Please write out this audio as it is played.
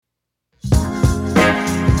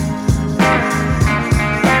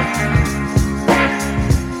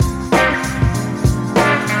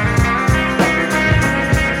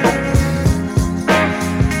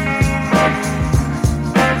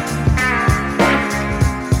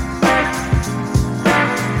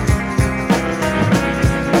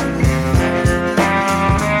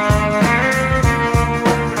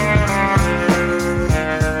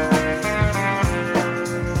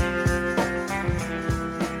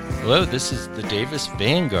Hello, this is the Davis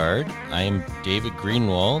Vanguard. I am David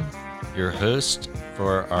Greenwald, your host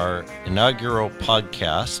for our inaugural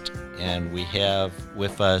podcast, and we have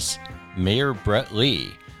with us Mayor Brett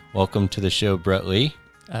Lee. Welcome to the show, Brett Lee.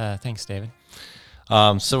 Thanks, David.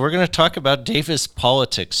 So we're going to talk about Davis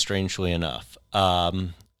politics, strangely enough.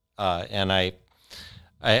 And I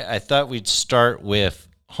thought we'd start with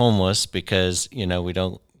homeless because, you know, we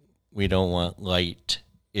don't want light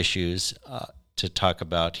issues to talk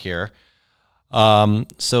about here.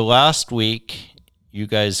 So last week, you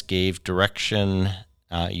guys gave direction,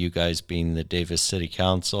 you guys being the Davis City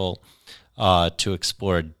Council, to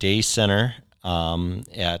explore a day center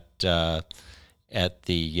at the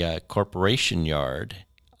Corporation Yard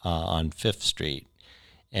on 5th Street.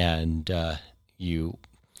 And you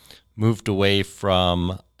moved away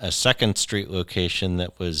from a 2nd Street location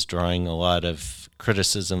that was drawing a lot of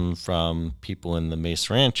criticism from people in the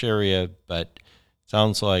Mesa Ranch area, but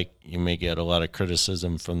sounds like you may get a lot of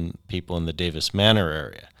criticism from people in the Davis Manor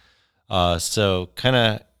area. So kind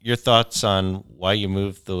of your thoughts on why you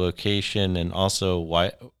moved the location and also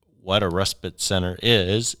what a respite center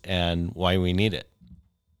is and why we need it.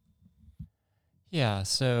 Yeah,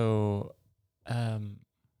 so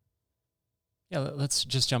let's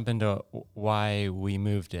just jump into why we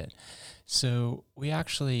moved it. So we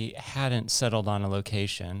actually hadn't settled on a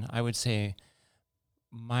location. I would say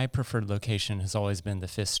my preferred location has always been the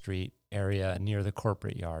 5th Street area near the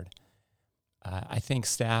corporate yard. I think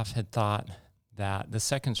staff had thought that the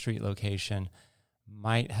 2nd Street location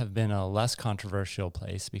might have been a less controversial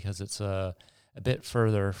place because it's a bit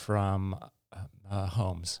further from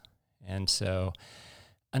homes. And so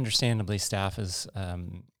understandably, staff is,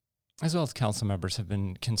 as well as council members, have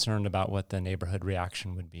been concerned about what the neighborhood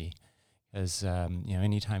reaction would be. As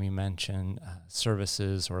anytime you mention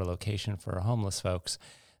services or a location for homeless folks,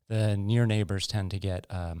 the near neighbors tend to get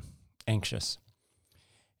anxious.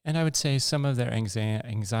 And I would say some of their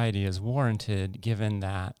anxiety is warranted given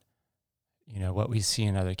that, what we see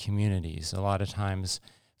in other communities. A lot of times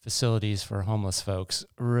facilities for homeless folks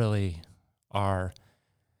really are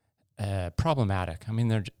problematic. I mean,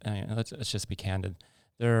 let's just be candid.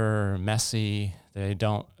 They're messy. They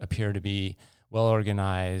don't appear to be well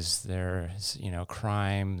organized. There's,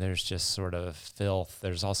 crime. There's just sort of filth.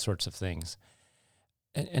 There's all sorts of things.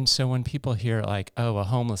 And so when people hear like, oh, a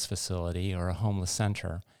homeless facility or a homeless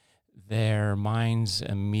center, their minds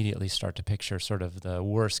immediately start to picture sort of the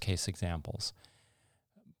worst case examples.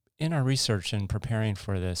 In our research and preparing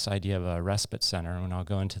for this idea of a respite center, and I'll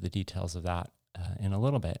go into the details of that in a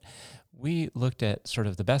little bit, we looked at sort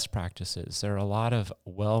of the best practices. There are a lot of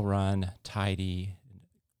well-run, tidy,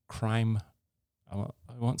 I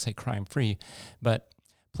won't say crime-free, but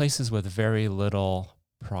places with very little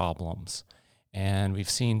problems. And we've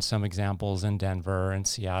seen some examples in Denver and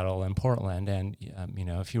Seattle and Portland. And,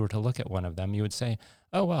 if you were to look at one of them, you would say,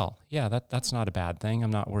 oh, well, yeah, that's not a bad thing.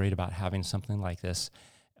 I'm not worried about having something like this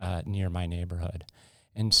near my neighborhood.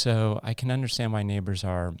 And so I can understand why neighbors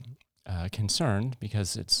are concerned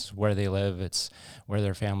because it's where they live, it's where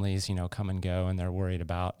their families, come and go, and they're worried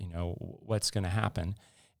about, what's going to happen.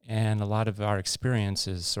 And a lot of our experience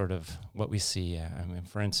is sort of what we see. I mean,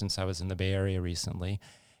 for instance, I was in the Bay Area recently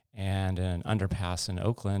and an underpass in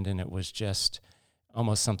Oakland, and it was just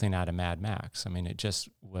almost something out of Mad Max. I mean, it just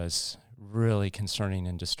was really concerning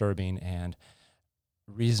and disturbing, and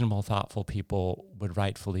reasonable, thoughtful people would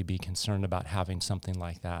rightfully be concerned about having something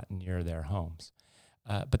like that near their homes.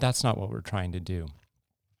 But that's not what we're trying to do.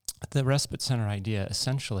 The respite center idea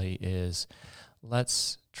essentially is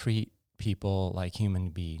let's treat people like human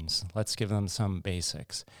beings. Let's give them some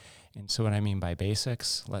basics. And so what I mean by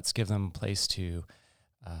basics, let's give them a place to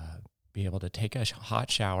be able to take a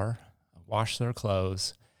hot shower, wash their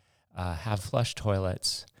clothes, have flush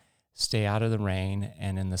toilets, stay out of the rain,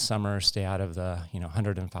 and in the summer, stay out of the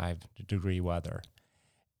 105-degree weather.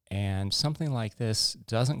 And something like this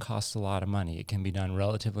doesn't cost a lot of money. It can be done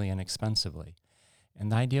relatively inexpensively.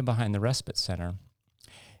 And the idea behind the respite center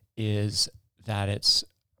is that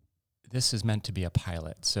this is meant to be a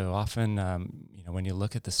pilot. So often, when you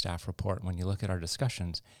look at the staff report, when you look at our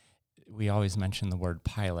discussions, we always mention the word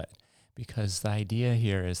pilot because the idea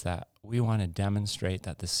here is that we want to demonstrate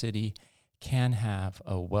that the city can have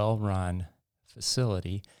a well-run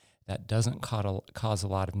facility that doesn't cause a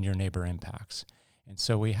lot of near-neighbor impacts. And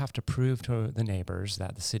so we have to prove to the neighbors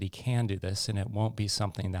that the city can do this, and it won't be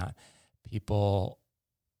something that people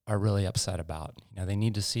are really upset about. They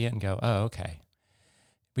need to see it and go, oh, okay.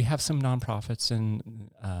 We have some nonprofits in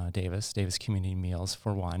Davis Community Meals,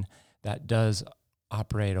 for one, that does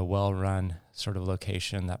operate a well-run sort of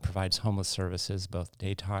location that provides homeless services, both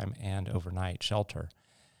daytime and overnight shelter.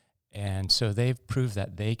 And so they've proved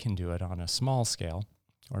that they can do it on a small scale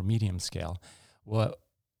or medium scale. Well,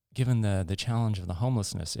 given the challenge of the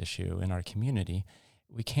homelessness issue in our community,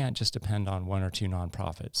 we can't just depend on one or two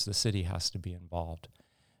nonprofits. The city has to be involved.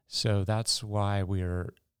 So that's why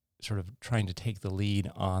we're sort of trying to take the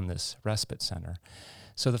lead on this respite center.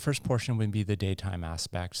 So the first portion would be the daytime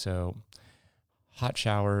aspect. So hot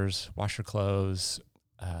showers, wash your clothes,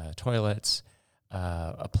 toilets,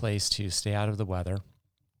 a place to stay out of the weather.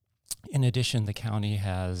 In addition, the county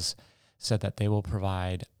has said that they will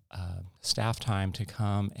provide staff time to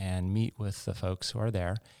come and meet with the folks who are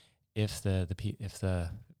there, if the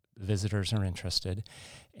visitors are interested,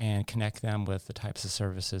 and connect them with the types of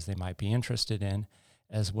services they might be interested in,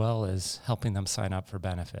 as well as helping them sign up for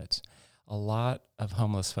benefits. A lot of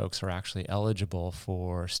homeless folks are actually eligible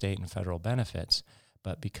for state and federal benefits,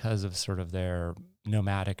 but because of sort of their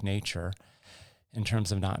nomadic nature, in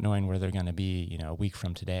terms of not knowing where they're going to be, a week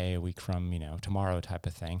from today, a week from, tomorrow type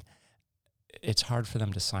of thing, it's hard for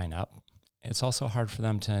them to sign up. It's also hard for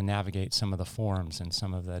them to navigate some of the forms and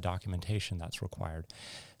some of the documentation that's required.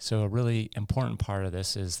 So a really important part of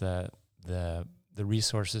this is the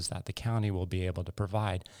resources that the county will be able to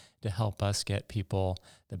provide to help us get people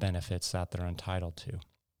the benefits that they're entitled to.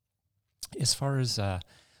 As far as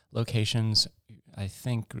locations, I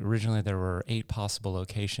think originally there were 8 possible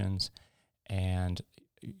locations, and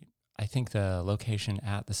I think the location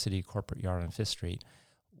at the city corporate yard on 5th Street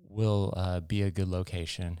will be a good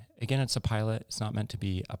location. Again, it's a pilot. It's not meant to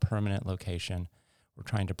be a permanent location. We're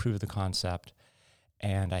trying to prove the concept.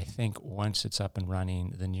 And I think once it's up and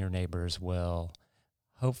running, the near neighbors will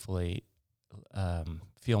hopefully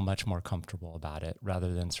feel much more comfortable about it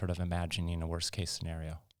rather than sort of imagining a worst case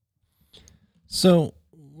scenario. So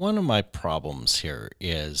one of my problems here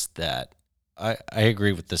is that I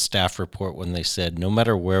agree with the staff report when they said no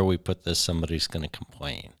matter where we put this, somebody's going to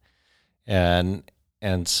complain.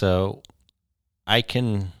 And so I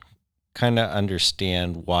can kind of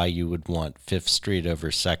understand why you would want 5th Street over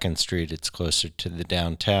 2nd Street. It's closer to the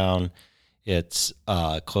downtown. It's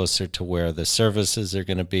closer to where the services are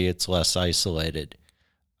going to be. It's less isolated.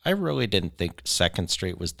 I really didn't think 2nd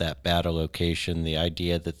Street was that bad a location. The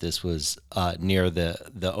idea that this was near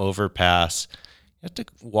the overpass, you have to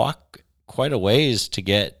walk quite a ways to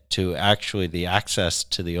get to actually the access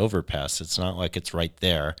to the overpass. It's not like it's right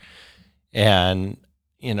there. And,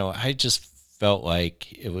 I just felt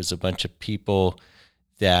like it was a bunch of people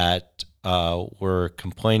that were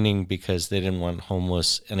complaining because they didn't want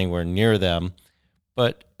homeless anywhere near them.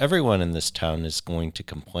 But everyone in this town is going to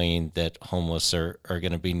complain that homeless are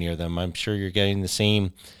going to be near them. I'm sure you're getting the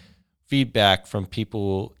same feedback from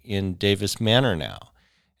people in Davis Manor now.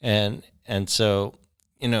 And so,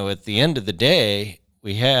 at the end of the day,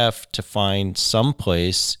 we have to find some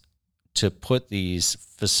place to put these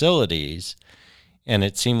facilities. And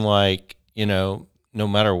it seemed like, no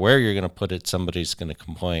matter where you're going to put it, somebody's going to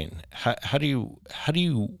complain. How do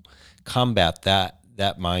you combat that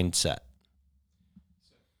mindset?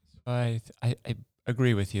 I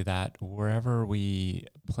agree with you that wherever we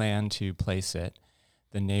plan to place it,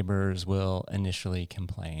 the neighbors will initially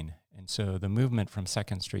complain. And so the movement from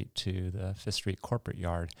 2nd Street to the 5th Street corporate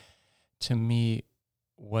yard, to me,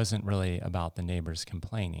 wasn't really about the neighbors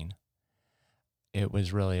complaining. It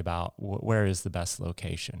was really about where is the best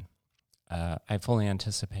location. I fully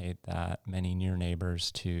anticipate that many near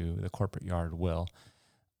neighbors to the corporate yard will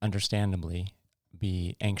understandably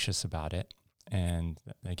be anxious about it. And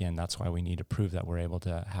again, that's why we need to prove that we're able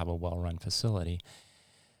to have a well-run facility.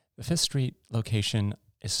 The 5th Street location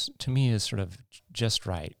to me is sort of just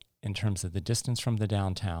right in terms of the distance from the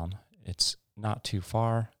downtown. It's not too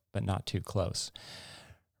far, but not too close.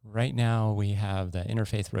 Right now, we have the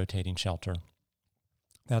Interfaith Rotating Shelter.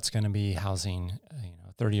 That's going to be housing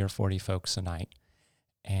 30 or 40 folks a night.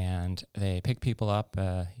 And they pick people up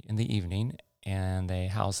in the evening, and they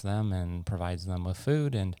house them and provides them with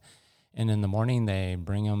food. And in the morning, they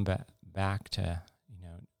bring them back to,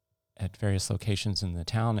 at various locations in the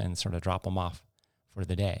town and sort of drop them off for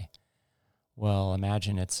the day. Well,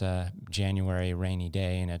 imagine it's a January rainy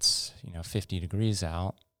day and it's, 50 degrees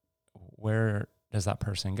out. Where does that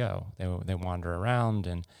person go? They wander around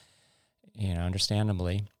and,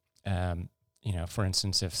 understandably, for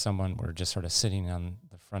instance, if someone were just sort of sitting on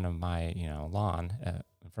the front of my, lawn,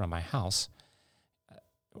 in front of my house,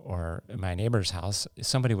 or my neighbor's house,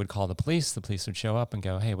 somebody would call the police would show up and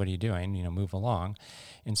go, hey, what are you doing? Move along.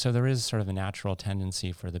 And so there is sort of a natural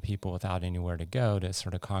tendency for the people without anywhere to go to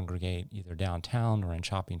sort of congregate either downtown or in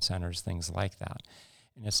shopping centers, things like that.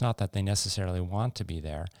 And it's not that they necessarily want to be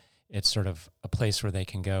there. It's sort of a place where they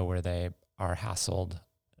can go where they are hassled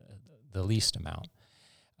the least amount.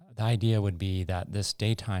 The idea would be that this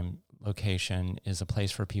daytime location is a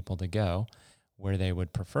place for people to go where they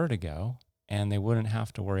would prefer to go, and they wouldn't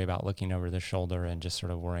have to worry about looking over their shoulder and just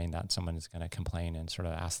sort of worrying that someone is going to complain and sort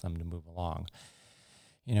of ask them to move along.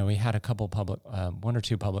 We had a couple one or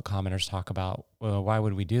two public commenters talk about, well, why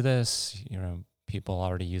would we do this? People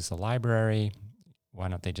already use the library. Why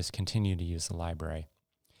don't they just continue to use the library?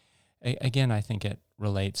 Again, I think it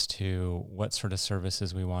relates to what sort of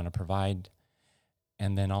services we want to provide.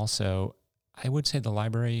 And then also, I would say the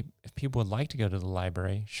library, if people would like to go to the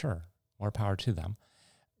library, sure, more power to them.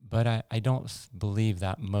 But I don't believe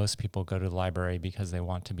that most people go to the library because they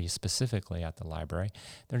want to be specifically at the library.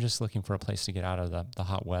 They're just looking for a place to get out of the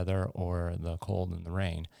hot weather or the cold and the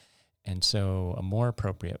rain. And so a more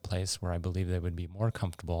appropriate place where I believe they would be more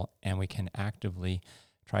comfortable and we can actively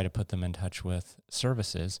try to put them in touch with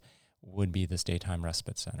services would be this daytime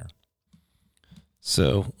respite center.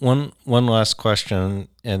 So one last question,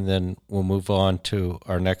 and then we'll move on to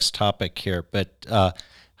our next topic here. But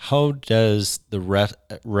how does the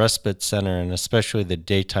respite center, and especially the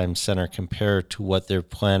daytime center, compare to what they're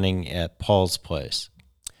planning at Paul's Place?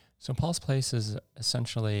 So Paul's Place is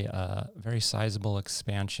essentially a very sizable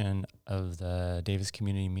expansion of the Davis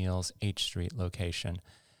Community Meals H Street location.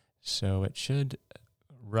 So it should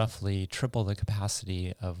roughly triple the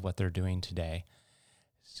capacity of what they're doing today.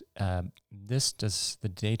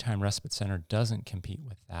 The daytime respite center doesn't compete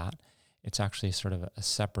with that. It's actually sort of a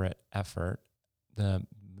separate effort.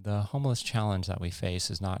 The homeless challenge that we face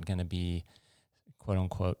is not going to be, quote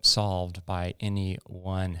unquote, solved by any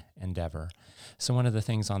one endeavor. So one of the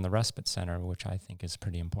things on the respite center, which I think is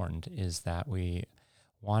pretty important, is that we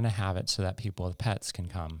want to have it so that people with pets can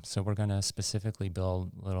come. So we're going to specifically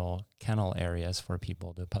build little kennel areas for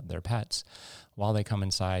people to put their pets while they come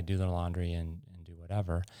inside, do their laundry, and do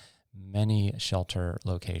whatever. Many shelter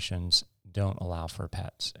locations don't allow for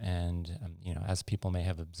pets. And, as people may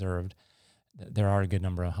have observed, there are a good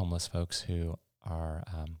number of homeless folks who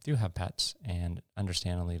do have pets, and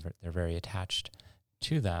understandably, they're very attached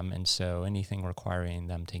to them. And so anything requiring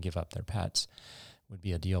them to give up their pets would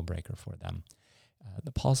be a deal breaker for them.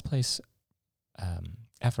 The Paul's Place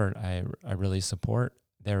effort I really support.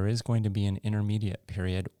 There is going to be an intermediate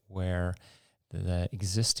period where the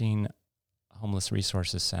existing Homeless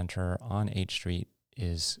Resources Center on H Street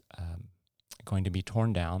is going to be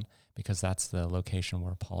torn down because that's the location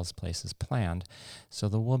where Paul's Place is planned. So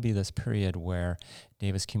there will be this period where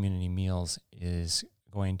Davis Community Meals is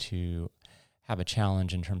going to have a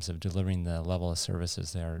challenge in terms of delivering the level of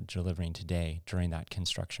services they're delivering today during that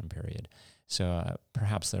construction period. So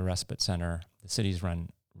perhaps the respite center, the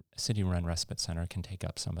city-run respite center, can take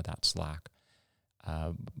up some of that slack.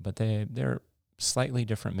 But they're slightly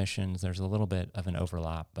different missions. There's a little bit of an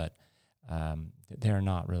overlap, but they're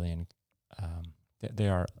not really they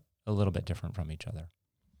are a little bit different from each other.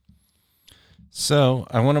 So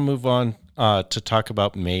I want to move on to talk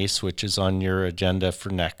about MACE, which is on your agenda for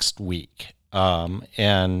next week.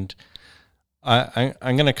 And I'm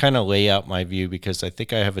going to kind of lay out my view because I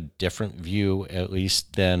think I have a different view, at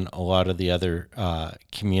least, than a lot of the other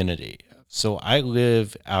community. So I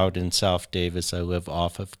live out in South Davis. I live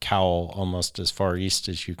off of Cowell, almost as far east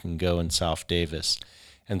as you can go in South Davis.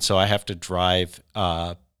 And so I have to drive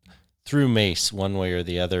through MACE one way or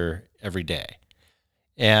the other every day.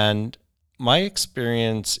 And my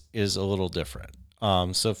experience is a little different.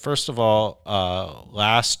 So first of all,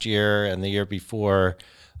 last year and the year before,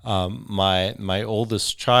 my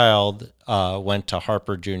oldest child went to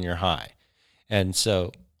Harper Junior High. And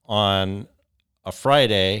so on a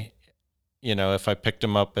Friday, if I picked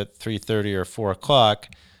him up at 3:30 or 4 o'clock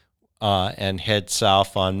and head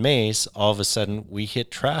south on Mace, all of a sudden we hit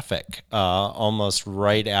traffic almost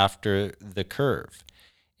right after the curve.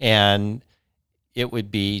 And it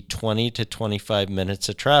would be 20 to 25 minutes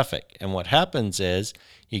of traffic. And what happens is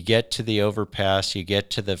you get to the overpass, you get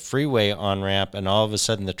to the freeway on-ramp, and all of a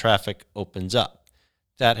sudden the traffic opens up.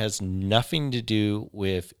 That has nothing to do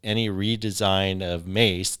with any redesign of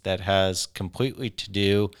MACE. That has completely to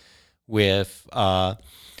do with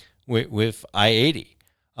I-80.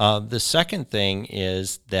 The second thing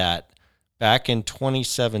is that back in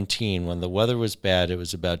 2017, when the weather was bad, it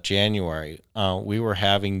was about January, we were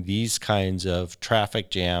having these kinds of traffic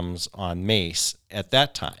jams on MACE at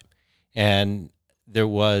that time. And there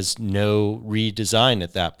was no redesign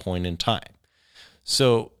at that point in time.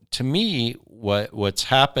 So to me, what's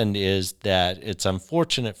happened is that it's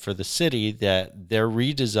unfortunate for the city that their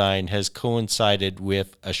redesign has coincided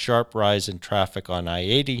with a sharp rise in traffic on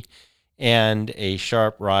I-80 and a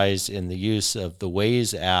sharp rise in the use of the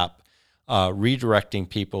Waze app, redirecting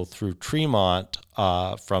people through Tremont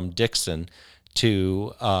from Dixon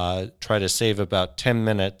to try to save about 10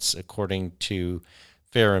 minutes, according to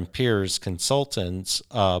Fair and Peers consultants,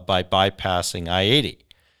 by bypassing I-80.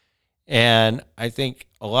 And I think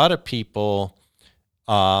a lot of people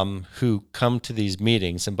who come to these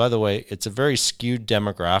meetings, and by the way, it's a very skewed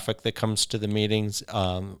demographic that comes to the meetings.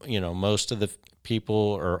 Most of the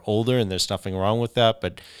people are older, and there's nothing wrong with that,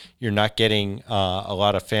 but you're not getting a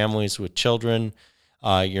lot of families with children.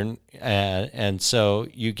 And so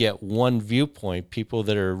you get one viewpoint. People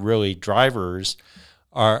that are really drivers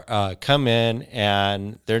are come in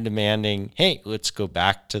and they're demanding, hey, let's go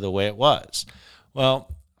back to the way it was.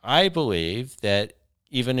 Well, I believe that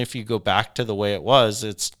even if you go back to the way it was,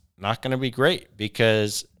 it's not going to be great,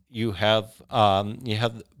 because you have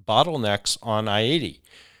bottlenecks on I-80.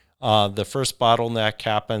 The first bottleneck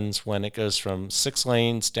happens when it goes from 6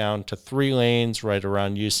 lanes down to 3 lanes right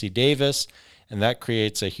around UC Davis, and that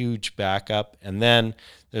creates a huge backup. And then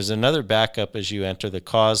there's another backup as you enter the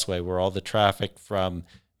causeway, where all the traffic from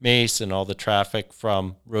Mace and all the traffic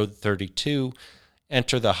from Road 32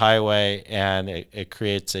 enter the highway, and it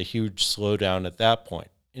creates a huge slowdown at that point.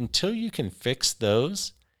 Until you can fix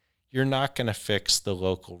those, you're not going to fix the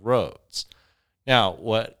local roads. Now,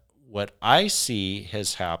 what I see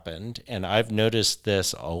has happened, and I've noticed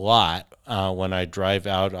this a lot when I drive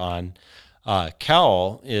out on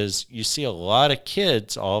Cowell, is you see a lot of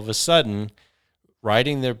kids all of a sudden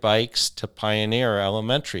riding their bikes to Pioneer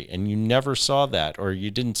Elementary, and you never saw that, or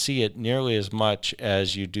you didn't see it nearly as much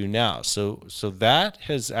as you do now. So that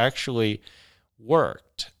has actually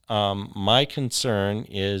worked. My concern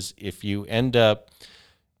is if you end up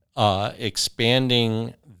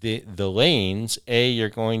expanding the lanes, you're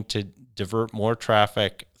going to divert more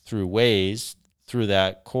traffic through ways through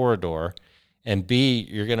that corridor, and B,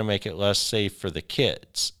 you're going to make it less safe for the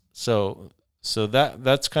kids. So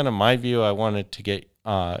that's kind of my view. I wanted to get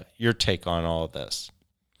your take on all of this.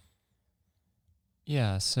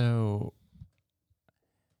 Yeah, so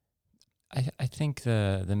I think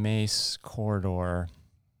the Mace corridor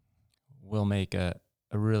will make a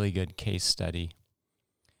really good case study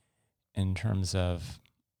in terms of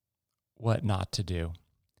what not to do.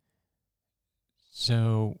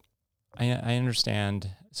 So I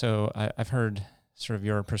understand. So I've heard sort of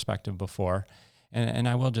your perspective before, and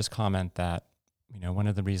I will just comment that, one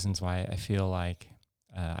of the reasons why I feel like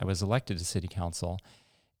I was elected to city council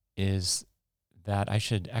is that I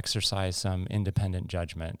should exercise some independent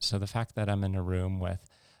judgment. So the fact that I'm in a room with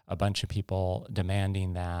a bunch of people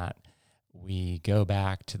demanding that we go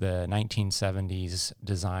back to the 1970s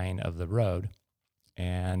design of the road,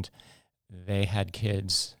 and they had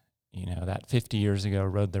kids, that 50 years ago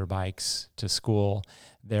rode their bikes to school.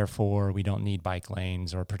 Therefore, we don't need bike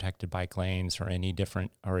lanes or protected bike lanes or any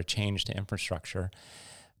different or a change to infrastructure.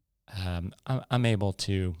 I'm able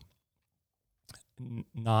to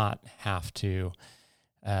not have to,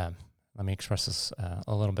 let me express this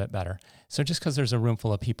a little bit better. So just because there's a room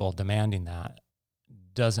full of people demanding that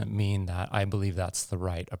doesn't mean that I believe that's the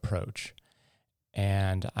right approach.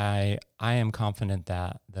 And I am confident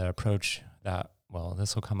that the approach that,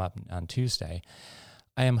 this will come up on Tuesday,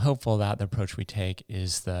 I am hopeful that the approach we take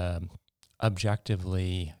is the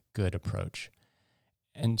objectively good approach.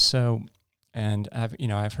 And so, and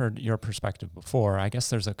I've heard your perspective before. I guess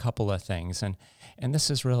there's a couple of things, and this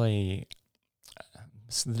is really,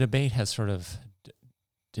 the debate has sort of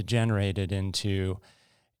degenerated into,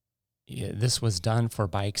 this was done for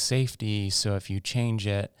bike safety, so if you change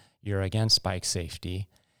it, you're against bike safety.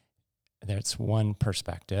 That's one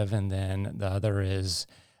perspective. And then the other is,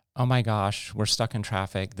 oh my gosh, we're stuck in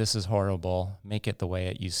traffic. This is horrible. Make it the way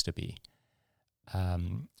it used to be.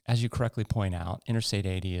 As you correctly point out, Interstate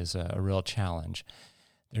 80 is a real challenge.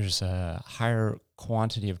 There's a higher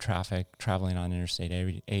quantity of traffic traveling on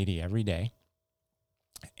Interstate 80 every day.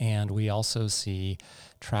 And we also see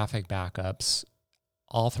traffic backups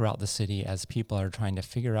all throughout the city as people are trying to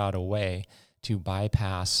figure out a way to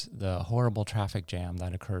bypass the horrible traffic jam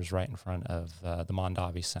that occurs right in front of the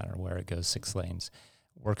Mondavi Center, where it goes 6 lanes,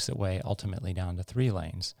 works its way ultimately down to 3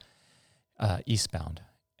 lanes eastbound.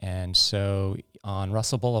 And so on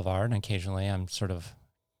Russell Boulevard, and occasionally I'm sort of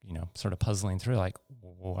puzzling through, like,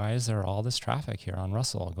 why is there all this traffic here on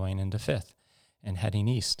Russell going into 5th and heading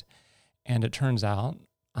east? And it turns out,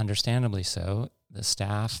 understandably so, the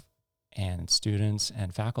staff and students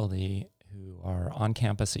and faculty who are on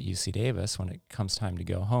campus at UC Davis, when it comes time to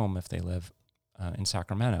go home, if they live in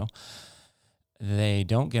Sacramento, they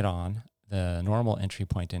don't get on the normal entry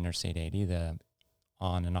point to Interstate 80, the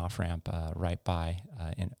on and off ramp right by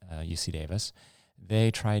UC Davis.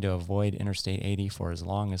 They try to avoid Interstate 80 for as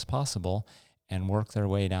long as possible, and work their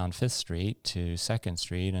way down 5th Street to 2nd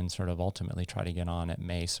Street and sort of ultimately try to get on at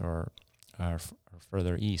Mace or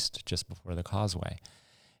further east just before the Causeway.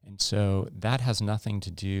 And so that has nothing to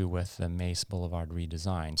do with the Mace Boulevard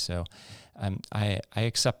redesign. So I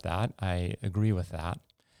accept that. I agree with that.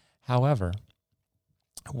 However,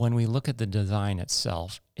 when we look at the design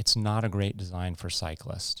itself, it's not a great design for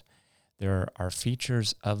cyclists. There are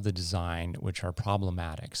features of the design which are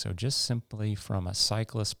problematic. So just simply from a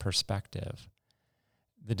cyclist perspective,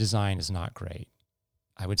 the design is not great.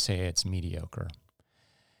 I would say it's mediocre.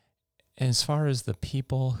 As far as the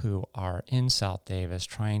people who are in South Davis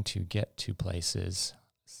trying to get to places,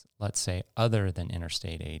 let's say other than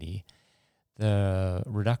Interstate 80, the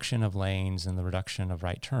reduction of lanes and the reduction of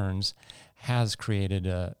right turns has created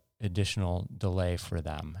an additional delay for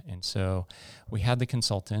them. And so we had the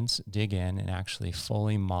consultants dig in and actually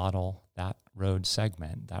fully model that road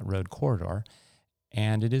segment, that road corridor.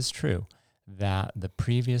 And it is true that the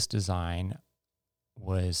previous design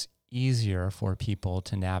was easier for people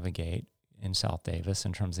to navigate in South Davis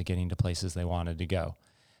in terms of getting to places they wanted to go.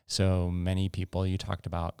 So many people, you talked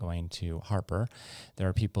about going to Harper. There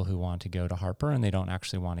are people who want to go to Harper and they don't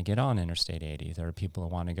actually want to get on Interstate 80. There are people who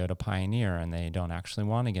want to go to Pioneer and they don't actually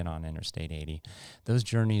want to get on Interstate 80. Those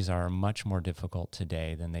journeys are much more difficult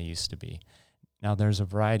today than they used to be. Now, there's a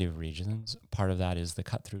variety of reasons. Part of that is the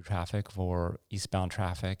cut-through traffic for eastbound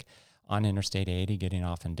traffic on Interstate 80, getting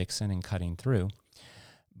off in Dixon and cutting through.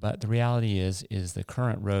 But the reality is the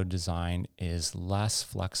current road design is less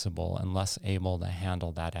flexible and less able to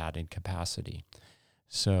handle that added capacity.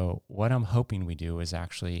 So what I'm hoping we do is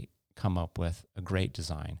actually come up with a great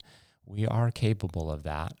design. We are capable of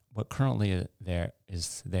that. What currently there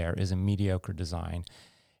is a mediocre design.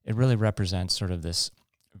 It really represents sort of this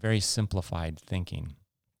very simplified thinking.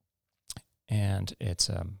 And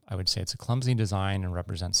I would say it's a clumsy design and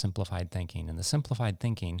represents simplified thinking. And the simplified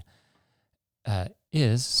thinking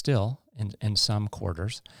is still, in some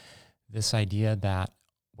quarters, this idea that,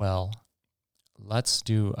 well, let's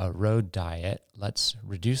do a road diet, let's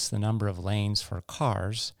reduce the number of lanes for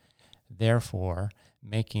cars, therefore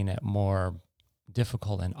making it more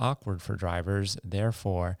difficult and awkward for drivers,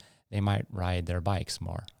 therefore they might ride their bikes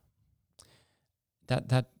more.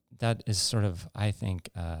 That is sort of, I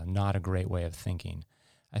think, not a great way of thinking.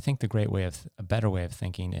 I think a better way of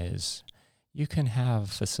thinking is you can have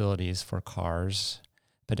facilities for cars,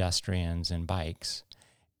 pedestrians, and bikes,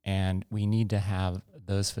 and we need to have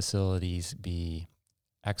those facilities be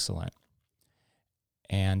excellent.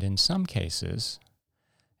 And in some cases,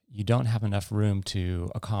 you don't have enough room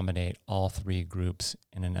to accommodate all three groups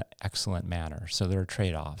in an excellent manner. So there are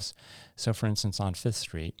trade-offs. So for instance, on 5th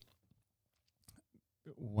Street,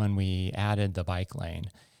 when we added the bike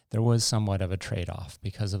lane, there was somewhat of a trade-off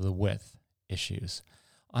because of the width issues.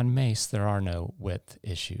 On Mace, there are no width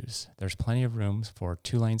issues. There's plenty of room for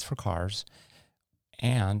 2 lanes for cars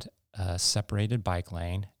and a separated bike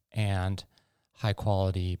lane and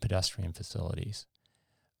high-quality pedestrian facilities.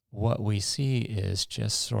 What we see is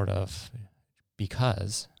just sort of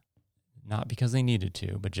not because they needed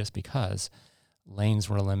to, but just because lanes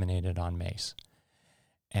were eliminated on Mace.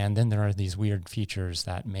 And then there are these weird features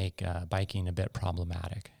that make biking a bit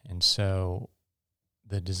problematic. And so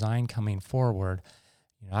the design coming forward,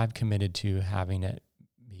 I've committed to having it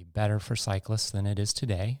be better for cyclists than it is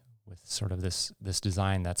today, with sort of this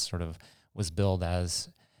design that sort of was billed as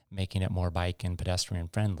making it more bike and pedestrian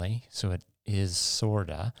friendly. So it is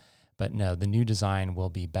sorta, but no, the new design will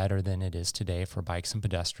be better than it is today for bikes and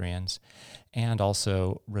pedestrians, and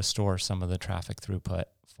also restore some of the traffic throughput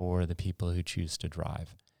for the people who choose to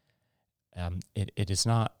drive. It is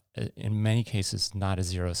not, in many cases, not a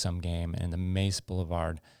zero-sum game. And in the Mace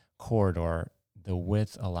Boulevard corridor, the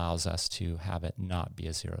width allows us to have it not be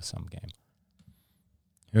a zero-sum game.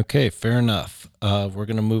 Okay, fair enough. We're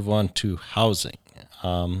going to move on to housing.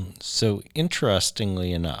 So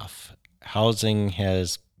interestingly enough, housing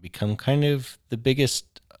has become kind of the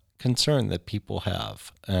biggest concern that people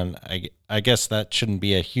have. And I guess that shouldn't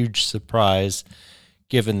be a huge surprise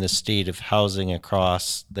given the state of housing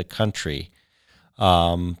across the country.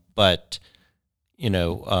 But,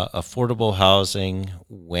 affordable housing,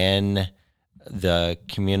 when the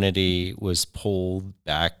community was pulled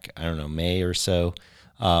back, May or so,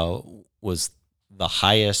 was the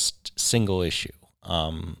highest single issue.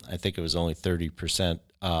 I think it was only 30%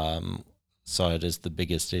 saw it as the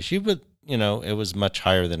biggest issue, but, it was much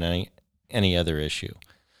higher than any other issue.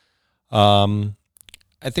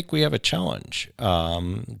 I think we have a challenge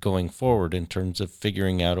going forward in terms of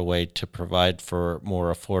figuring out a way to provide for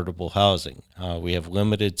more affordable housing. We have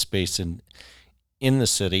limited space in the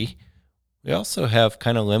city. We also have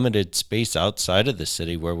kind of limited space outside of the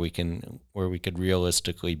city where we could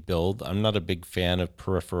realistically build. I'm not a big fan of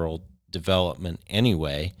peripheral development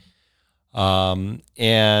anyway. And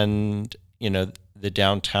the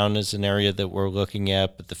downtown is an area that we're looking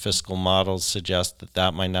at, but the fiscal models suggest that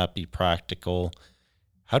that might not be practical.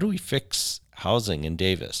 How do we fix housing in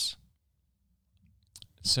Davis?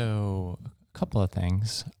 So, a couple of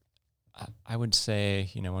things. I would say,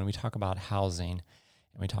 when we talk about housing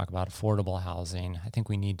and we talk about affordable housing, I think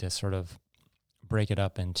we need to sort of break it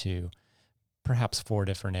up into perhaps 4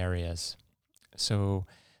 different areas. So,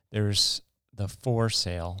 there's the for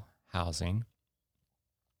sale housing.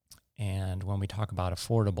 And when we talk about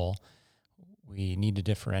affordable, we need to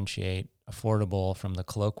differentiate affordable from the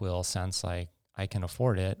colloquial sense, like I can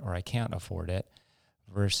afford it or I can't afford it,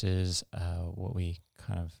 versus what we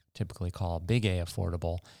kind of typically call big A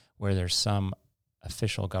affordable, where there's some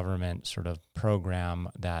official government sort of program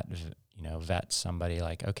that vets somebody,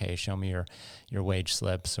 like, okay, show me your wage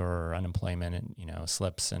slips or unemployment and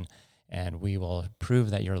slips, and we will prove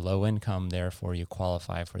that you're low income, therefore you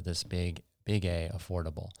qualify for this big A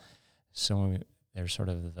affordable. So there's sort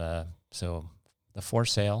of the for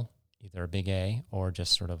sale, either a big A or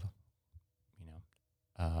just sort of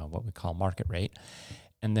what we call market rate.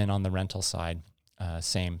 And then on the rental side,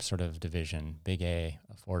 same sort of division, big A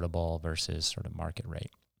affordable versus sort of market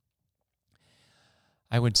rate.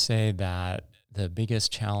 I would say that the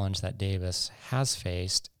biggest challenge that Davis has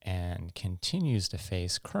faced and continues to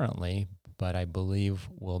face currently, but I believe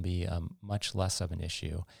will be much less of an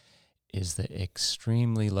issue, is the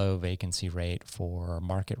extremely low vacancy rate for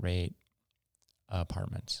market rate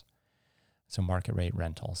apartments, so market rate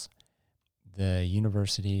rentals. The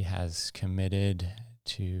university has committed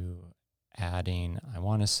to adding, I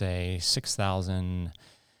want to say, 6,000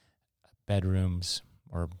 bedrooms,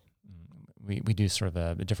 or we do sort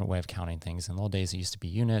of a different way of counting things. In the old days, it used to be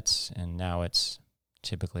units, and now it's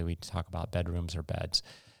typically we talk about bedrooms or beds.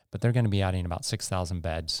 But they're going to be adding about 6,000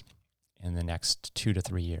 beds in the next 2 to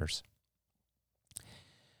 3 years.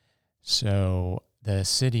 So the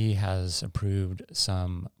city has approved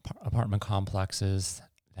some apartment complexes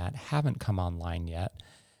that haven't come online yet,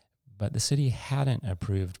 but the city hadn't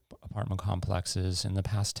approved apartment complexes in the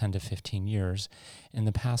past 10 to 15 years. In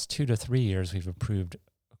the past 2 to 3 years, we've approved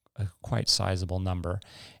a quite sizable number,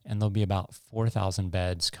 and there'll be about 4,000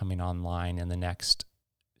 beds coming online in the next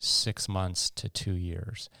 6 months to 2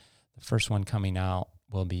 years. The first one coming out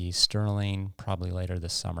will be Sterling, probably later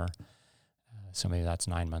this summer. So maybe that's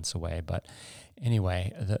 9 months away. But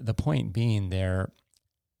anyway, the point being, there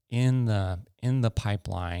in the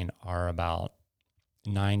pipeline are about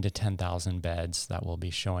 9,000 to 10,000 beds that will be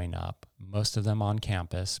showing up, most of them on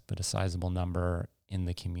campus, but a sizable number in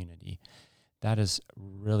the community. That is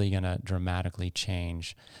really going to dramatically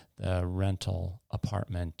change the rental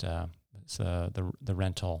apartment, the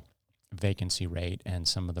rental vacancy rate, and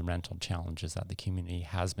some of the rental challenges that the community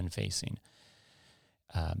has been facing.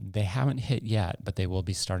 They haven't hit yet, but they will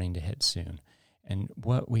be starting to hit soon. And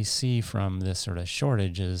what we see from this sort of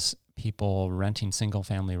shortage is people renting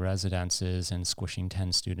single-family residences and squishing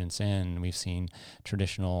 10 students in. We've seen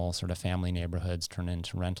traditional sort of family neighborhoods turn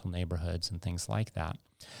into rental neighborhoods and things like that.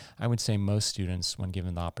 I would say most students, when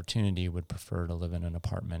given the opportunity, would prefer to live in an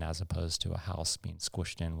apartment as opposed to a house being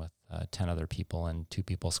squished in with 10 other people and 2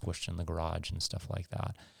 people squished in the garage and stuff like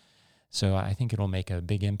that. So I think it'll make a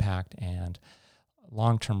big impact, and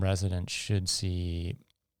long-term residents should see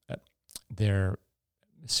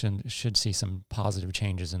should see some positive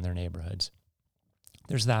changes in their neighborhoods.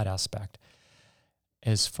 There's that aspect.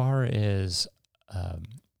 As far as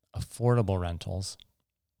affordable rentals,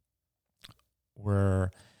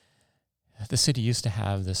 where the city used to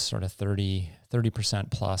have this sort of 30%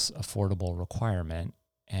 plus affordable requirement,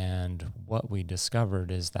 and what we discovered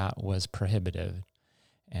is that was prohibitive.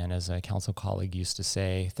 And as a council colleague used to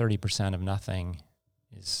say, 30% of nothing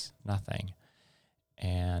is nothing.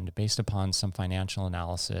 And based upon some financial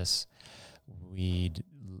analysis, we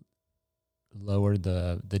lowered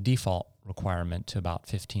the default requirement to about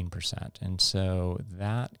 15%. And so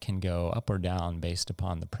that can go up or down based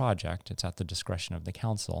upon the project. It's at the discretion of the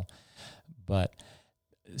council. But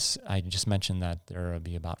I just mentioned that there will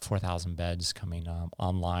be about 4,000 beds coming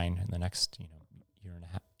online in the next year and a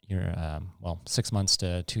half, 6 months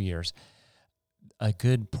to 2 years. A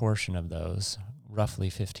good portion of those,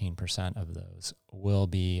 roughly 15% of those, will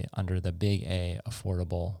be under the Big A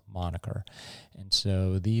affordable moniker. And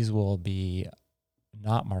so these will be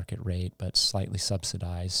not market rate, but slightly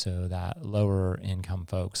subsidized, so that lower income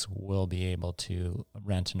folks will be able to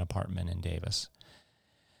rent an apartment in Davis.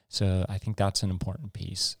 So I think that's an important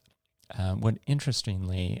piece.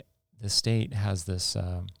 Interestingly, the state has this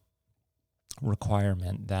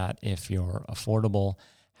requirement that if your affordable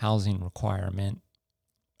housing requirement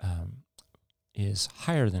is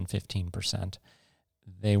higher than 15%,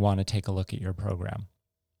 they want to take a look at your program.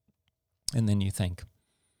 And then you think,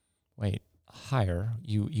 wait, higher?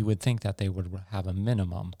 You would think that they would have a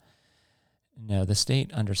minimum. No, the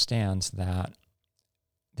state understands that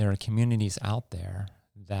there are communities out there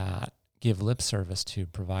that give lip service to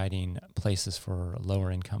providing places for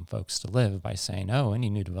lower income folks to live by saying, oh, any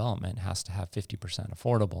new development has to have 50%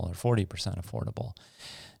 affordable or 40% affordable,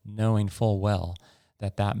 knowing full well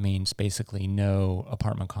that that means basically no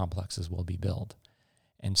apartment complexes will be built.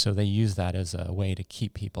 And so they use that as a way to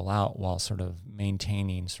keep people out while sort of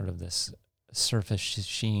maintaining sort of this surface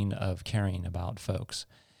sheen of caring about folks.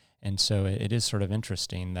 And so it is sort of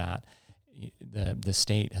interesting that the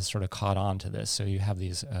state has sort of caught on to this. So you have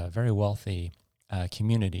these very wealthy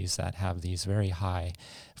communities that have these very high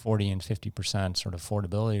 40 and 50% sort of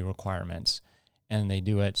affordability requirements, and they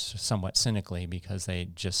do it somewhat cynically because they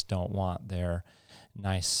just don't want their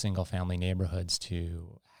nice single-family neighborhoods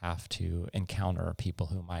to have to encounter people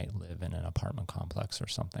who might live in an apartment complex or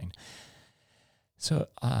something. So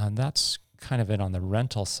that's kind of it on the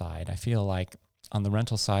rental side. I feel like on the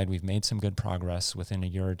rental side, we've made some good progress. Within a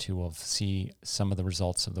year or two, we'll see some of the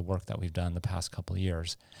results of the work that we've done the past couple of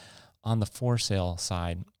years. On the for sale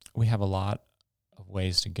side, we have a lot of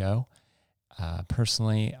ways to go.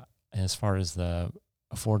 Personally, as far as the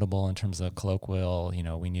affordable in terms of colloquial,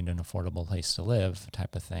 we need an affordable place to live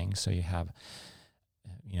type of thing. So you have,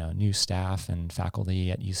 new staff and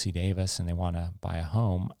faculty at UC Davis, and they want to buy a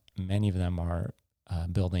home. Many of them are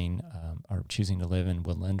building or choosing to live in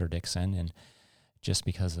Woodland or Dixon, and just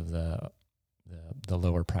because of the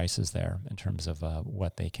lower prices there in terms of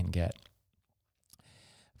what they can get.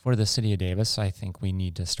 For the city of Davis, I think we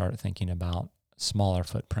need to start thinking about smaller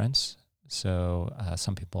footprints. So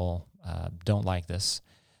some people don't like this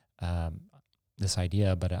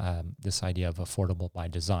idea, but this idea of affordable by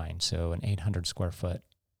design. So an 800 square foot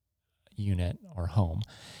unit or home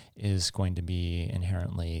is going to be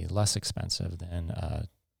inherently less expensive than a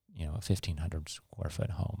 1,500 square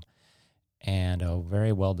foot home. And a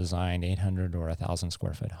very well-designed 800 or 1,000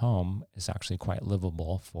 square foot home is actually quite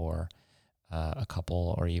livable for a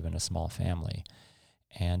couple or even a small family.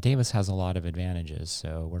 And Davis has a lot of advantages.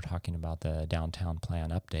 So we're talking about the downtown plan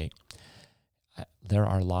update. There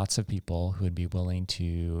are lots of people who would be willing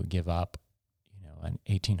to give up, an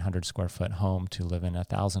 1,800 square foot home to live in a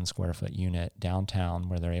 1,000 square foot unit downtown,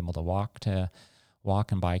 where they're able to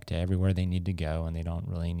walk and bike to everywhere they need to go, and they don't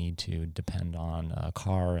really need to depend on a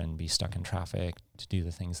car and be stuck in traffic to do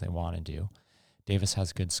the things they want to do. Davis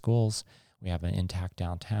has good schools. We have an intact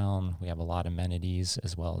downtown. We have a lot of amenities,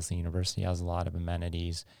 as well as the university has a lot of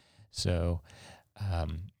amenities. So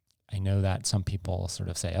I know that some people sort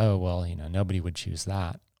of say, oh, well, nobody would choose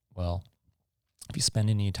that. Well, if you spend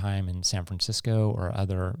any time in San Francisco or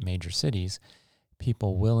other major cities,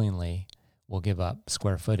 people willingly will give up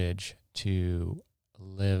square footage to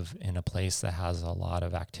live in a place that has a lot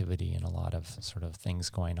of activity and a lot of sort of things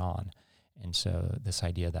going on. And so this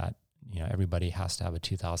idea that, everybody has to have a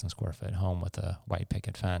 2,000 square foot home with a white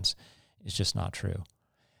picket fence is just not true.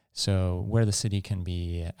 So where the city can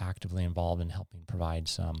be actively involved in helping provide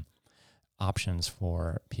some options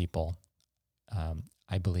for people,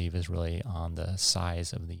 I believe is really on the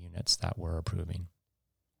size of the units that we're approving.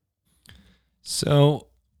 So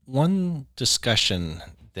one discussion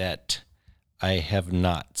that I have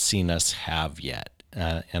not seen us have yet,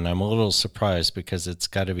 and I'm a little surprised because it's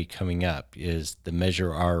got to be coming up, is the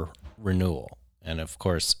Measure R renewal. And of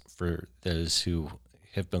course, for those who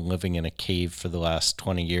have been living in a cave for the last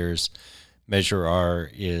 20 years, Measure R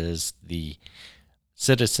is the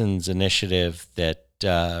citizens initiative that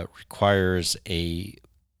requires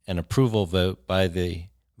an approval vote by the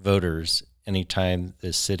voters anytime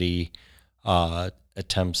the city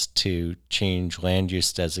attempts to change land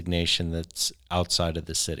use designation that's outside of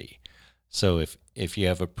the city. So if you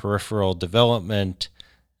have a peripheral development,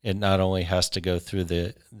 it not only has to go through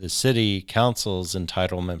the city council's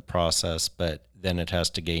entitlement process, but then it has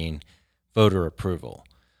to gain voter approval.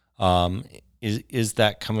 Is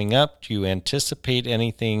that coming up? Do you anticipate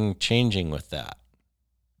anything changing with that?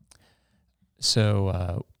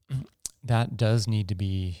 So that does need to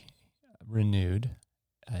be renewed.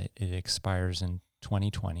 It expires in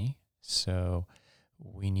 2020, so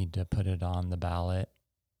we need to put it on the ballot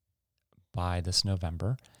by this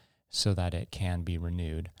November so that it can be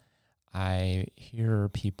renewed. I hear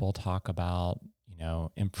people talk about,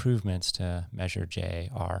 improvements to Measure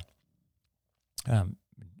JR.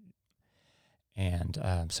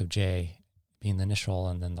 So J being the initial,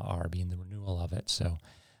 and then the R being the renewal of it. So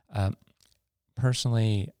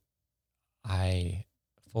personally, I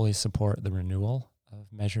fully support the renewal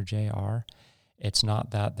of Measure JR. It's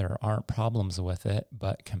not that there aren't problems with it,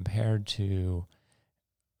 but compared to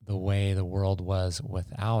the way the world was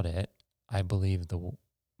without it, I believe the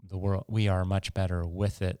world, we are much better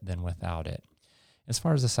with it than without it. As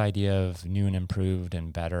far as this idea of new and improved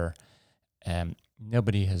and better,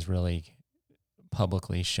 nobody has really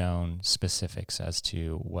publicly shown specifics as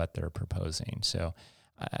to what they're proposing. So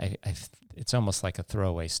it's almost like a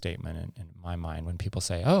throwaway statement in my mind when people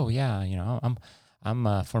say, "Oh yeah,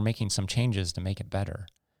 I'm for making some changes to make it better."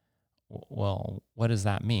 Well, what does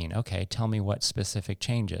that mean? Okay, tell me what specific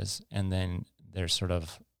changes, and then there's sort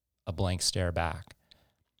of a blank stare back.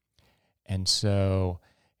 And so,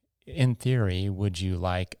 in theory, would you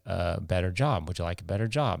like a better job? Would you like a better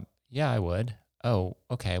job? Yeah, I would. Oh,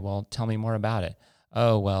 okay. Well, tell me more about it.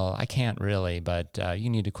 Oh, well, I can't really, but you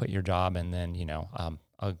need to quit your job, and then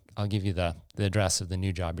I'll give you the address of the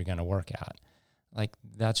new job you're going to work at. Like,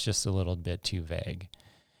 that's just a little bit too vague.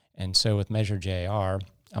 And so with Measure JR,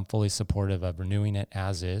 I'm fully supportive of renewing it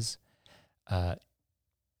as is.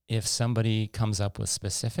 If somebody comes up with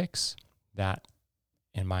specifics that,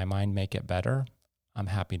 in my mind, make it better, I'm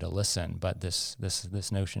happy to listen. But this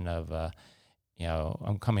notion of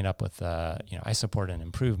I'm coming up with I support an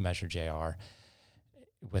improved Measure JR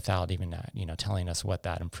without even telling us what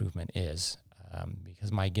that improvement is,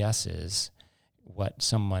 because my guess is what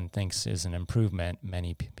someone thinks is an improvement,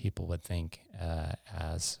 many people would think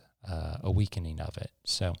as a weakening of it.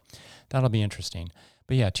 So that'll be interesting.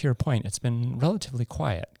 But yeah, to your point, it's been relatively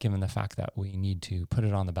quiet given the fact that we need to put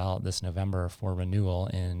it on the ballot this November for renewal,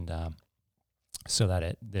 and so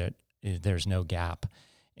that there's no gap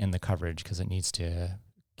in the coverage, because it needs to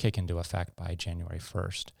kick into effect by January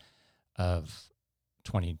 1st of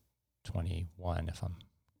 2021, if I'm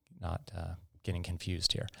not getting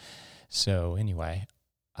confused here. So anyway,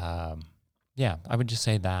 I would just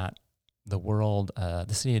say that the world,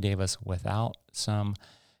 the city of Davis, without some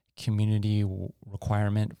community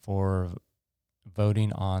requirement for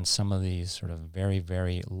voting on some of these sort of very,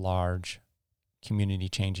 very large community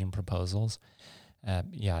changing proposals,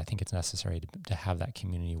 I think it's necessary to have that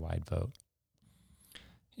community-wide vote.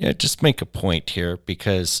 Yeah, just make a point here,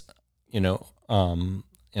 because, and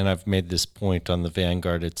I've made this point on the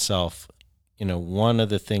Vanguard itself, one of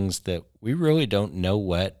the things that we really don't know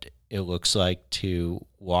what it looks like to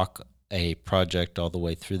walk a project all the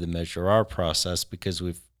way through the Measure R process, because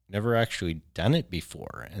we've never actually done it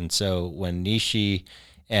before. And so when Nishi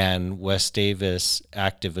and West Davis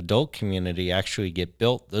active adult community actually get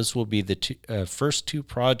built, those will be the first two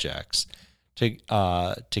projects to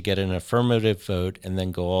get an affirmative vote and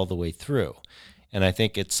then go all the way through. And I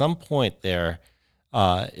think at some point there,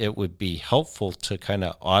 it would be helpful to kind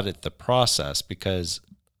of audit the process, because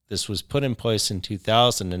this was put in place in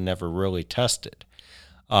 2000 and never really tested.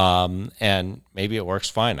 And maybe it works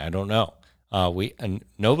fine. I don't know. And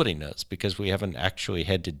nobody knows, because we haven't actually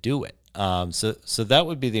had to do it. So that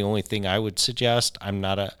would be the only thing I would suggest. I'm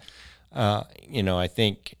not I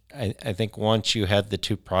think once you had the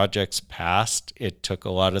two projects passed, it took a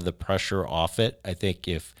lot of the pressure off it. I think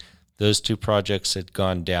if those two projects had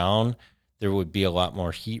gone down, there would be a lot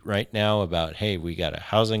more heat right now about, hey, we got a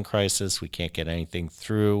housing crisis, we can't get anything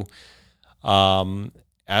through.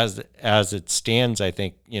 As it stands, I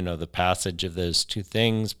think, the passage of those two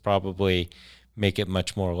things probably make it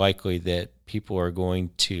much more likely that people are going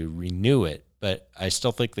to renew it. But I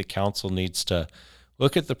still think the council needs to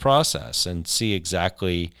look at the process and see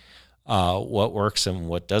exactly what works and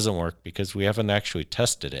what doesn't work, because we haven't actually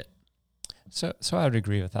tested it. So I would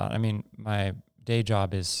agree with that. I mean, my day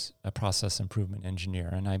job is a process improvement engineer,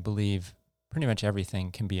 and I believe pretty much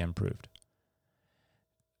everything can be improved.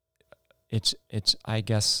 I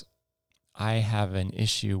guess I have an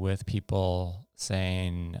issue with people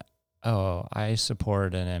saying, "Oh, I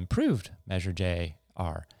support an improved Measure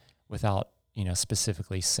JR," without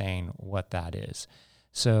specifically saying what that is.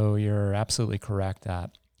 So you're absolutely correct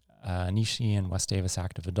that Nishi and West Davis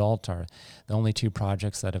Active Adult are the only two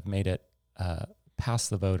projects that have made it past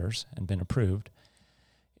the voters and been approved.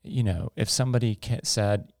 If somebody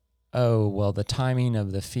said, "Oh, well, the timing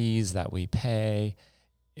of the fees that we pay,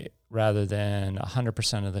 rather than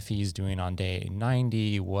 100% of the fees due on day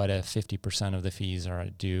 90, what if 50% of the fees are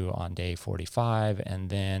due on day 45, and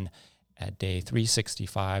then at day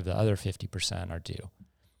 365, the other 50% are due?"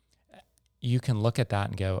 You can look at that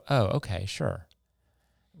and go, "Oh, okay, sure."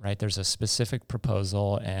 Right? There's a specific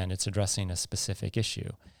proposal, and it's addressing a specific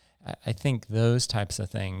issue. I think those types of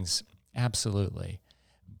things, absolutely.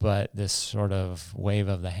 But this sort of wave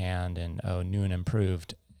of the hand and, new and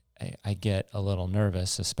improved, I get a little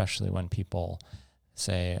nervous, especially when people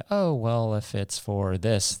say, oh, well, if it's for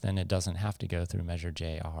this, then it doesn't have to go through Measure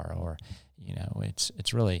JR, or,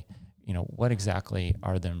 it's really, what exactly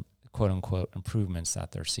are the quote unquote improvements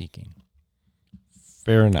that they're seeking?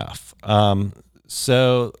 Fair enough.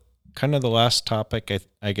 So kind of the last topic,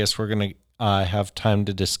 I guess we're going to have time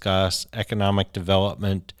to discuss economic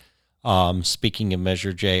development. Speaking of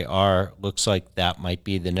Measure JR, looks like that might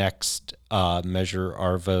be the next Measure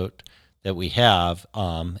R vote that we have,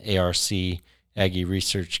 ARC, Aggie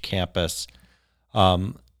Research Campus.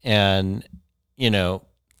 And,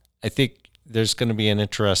 I think there's going to be an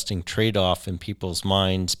interesting trade-off in people's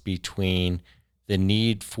minds between the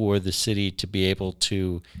need for the city to be able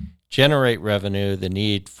to generate revenue, the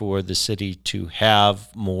need for the city to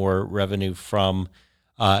have more revenue from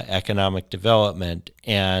economic development,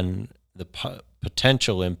 and the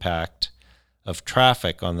potential impact of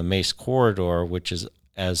traffic on the Mace corridor, which is,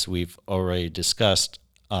 as we've already discussed,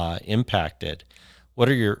 impacted. What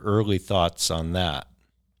are your early thoughts on that?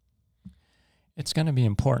 It's going to be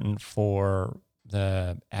important for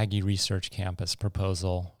the Aggie Research Campus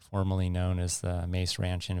proposal, formerly known as the Mace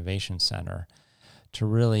Ranch Innovation Center, to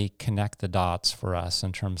really connect the dots for us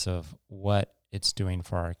in terms of what it's doing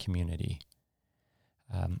for our community.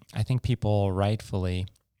 I think people rightfully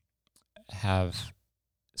have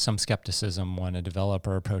some skepticism when a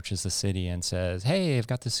developer approaches the city and says, hey, I've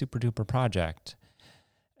got this super duper project.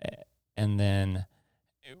 And then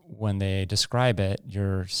when they describe it,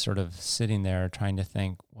 you're sort of sitting there trying to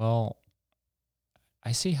think, well,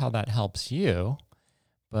 I see how that helps you,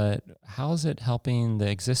 but how's it helping the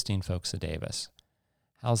existing folks at Davis?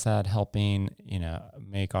 How's that helping,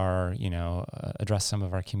 make our, address some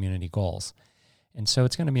of our community goals? And so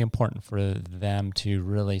it's going to be important for them to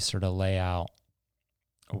really sort of lay out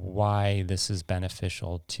why this is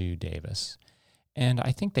beneficial to Davis. And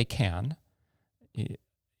I think they can,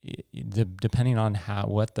 depending on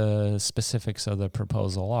what the specifics of the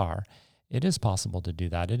proposal are. It is possible to do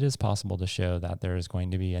that. It is possible to show that there is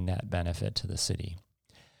going to be a net benefit to the city.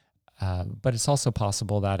 But it's also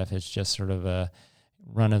possible that if it's just sort of a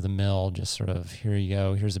run-of-the-mill, just sort of, here you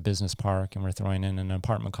go, here's a business park, and we're throwing in an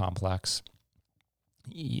apartment complex,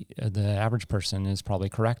 the average person is probably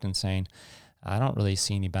correct in saying, I don't really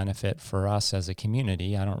see any benefit for us as a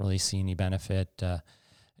community. I don't really see any benefit,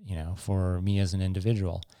 for me as an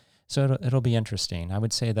individual. So it'll be interesting. I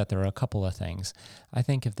would say that there are a couple of things. I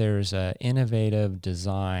think if there's an innovative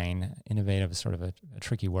design, innovative is sort of a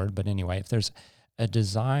tricky word, but anyway, if there's a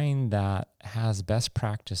design that has best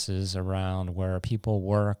practices around where people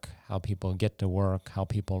work, how people get to work, how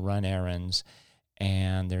people run errands,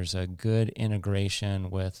 and there's a good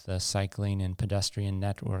integration with the cycling and pedestrian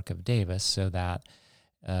network of Davis so that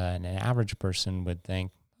an average person would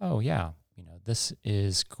think, oh yeah, this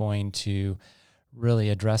is going to really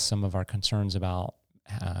address some of our concerns about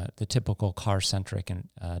the typical car-centric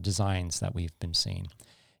designs that we've been seeing.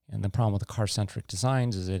 And the problem with the car-centric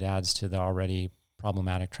designs is it adds to the already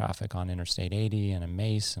problematic traffic on Interstate 80 and in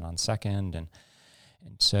Mace and on 2nd. And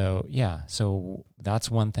so, so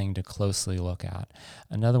that's one thing to closely look at.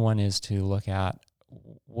 Another one is to look at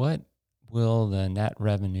what will the net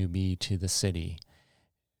revenue be to the city?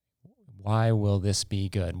 Why will this be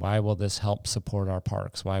good? Why will this help support our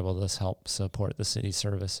parks? Why will this help support the city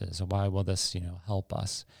services? Why will this, help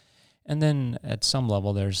us? And then at some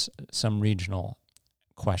level, there's some regional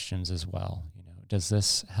questions as well. Does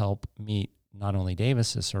this help meet not only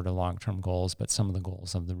Davis's sort of long-term goals, but some of the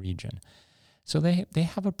goals of the region? So they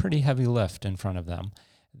have a pretty heavy lift in front of them.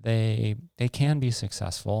 They can be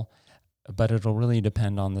successful, but it'll really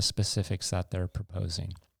depend on the specifics that they're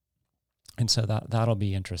proposing. And so that'll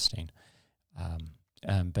be interesting.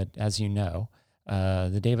 But as you know,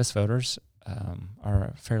 the Davis voters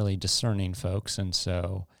are fairly discerning folks, and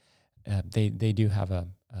so they do have a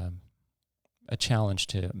challenge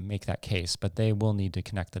to make that case, but they will need to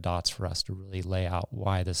connect the dots for us to really lay out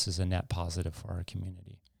why this is a net positive for our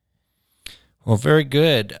community. Well, very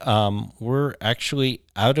good. We're actually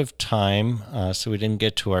out of time, so we didn't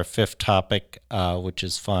get to our fifth topic, which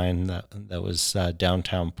is fine. That was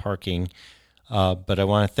downtown parking. But I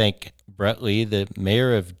want to thank Brett Lee, the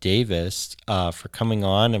mayor of Davis, for coming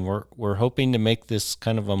on, and we're hoping to make this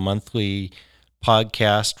kind of a monthly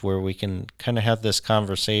podcast where we can kind of have this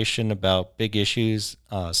conversation about big issues.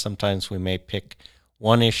 Sometimes we may pick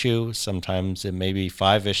one issue, sometimes it may be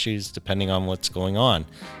 5 issues, depending on what's going on.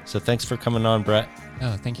 So thanks for coming on, Brett.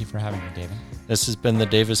 Oh, thank you for having me, David. This has been the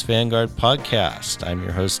Davis Vanguard Podcast. I'm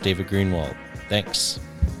your host, David Greenwald. Thanks.